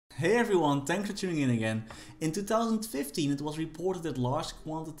Hey everyone, thanks for tuning in again. In 2015 it was reported that large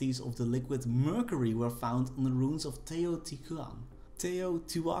quantities of the liquid mercury were found on the ruins of Teotihuacan.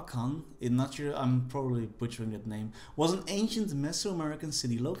 Teotihuacan, not sure, I'm probably butchering that name, was an ancient Mesoamerican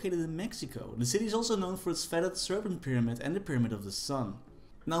city located in Mexico. The city is also known for its feathered serpent pyramid and the Pyramid of the Sun.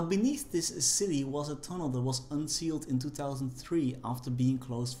 Now beneath this city was a tunnel that was unsealed in 2003 after being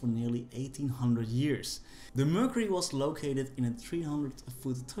closed for nearly 1800 years. The mercury was located in a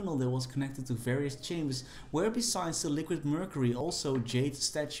 300-foot tunnel that was connected to various chambers where besides the liquid mercury also jade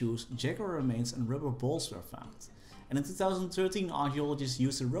statues, jaguar remains and rubber balls were found. And in 2013 archaeologists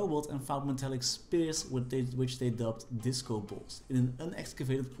used a robot and found metallic spears which they dubbed disco balls in an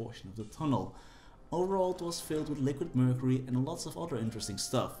unexcavated portion of the tunnel. Overall it was filled with liquid mercury and lots of other interesting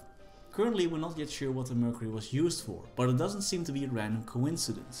stuff. Currently we're not yet sure what the mercury was used for, but it doesn't seem to be a random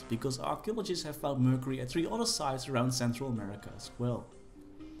coincidence, because archaeologists have found mercury at 3 other sites around Central America as well.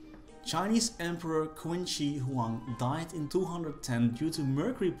 Chinese Emperor Qin Shi Huang died in 210 due to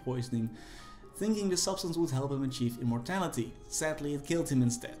mercury poisoning, thinking the substance would help him achieve immortality. Sadly it killed him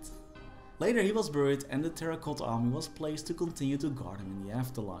instead. Later he was buried and the Terracotta Army was placed to continue to guard him in the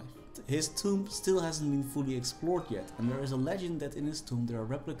afterlife. His tomb still hasn't been fully explored yet, and there is a legend that in his tomb there are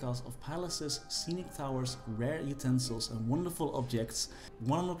replicas of palaces, scenic towers, rare utensils and wonderful objects,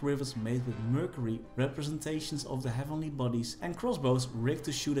 waterlogged rivers made with mercury, representations of the heavenly bodies and crossbows rigged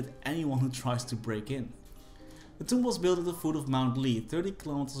to shoot at anyone who tries to break in. The tomb was built at the foot of Mount Lee, 30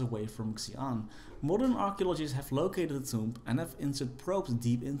 kilometers away from Xi'an. Modern archaeologists have located the tomb and have inserted probes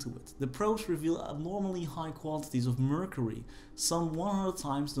deep into it. The probes reveal abnormally high quantities of mercury, some 100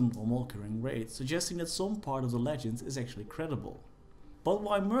 times the normal occurring rate, suggesting that some part of the legend is actually credible. But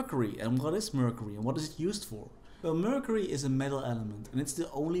why mercury, and what is mercury and what is it used for? Well, mercury is a metal element and it's the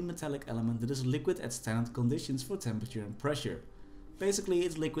only metallic element that is liquid at standard conditions for temperature and pressure. Basically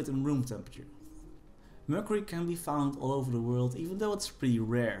it's liquid in room temperature. Mercury can be found all over the world, even though it's pretty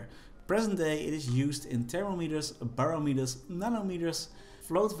rare. Present day it is used in thermometers, barometers, nanometers,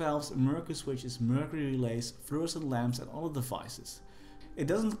 float valves, mercury switches, mercury relays, fluorescent lamps and other devices. It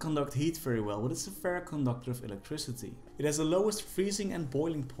doesn't conduct heat very well, but it's a fair conductor of electricity. It has the lowest freezing and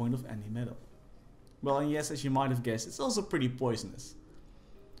boiling point of any metal. Well, and yes, as you might have guessed, it's also pretty poisonous.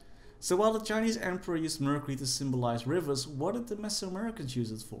 So while the Chinese emperor used mercury to symbolize rivers, what did the Mesoamericans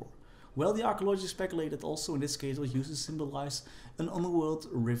use it for? Well, the archaeologists speculate that also in this case it was used to symbolize an underworld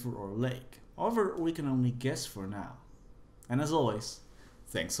river or lake. However, we can only guess for now. And as always,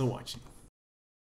 thanks for watching.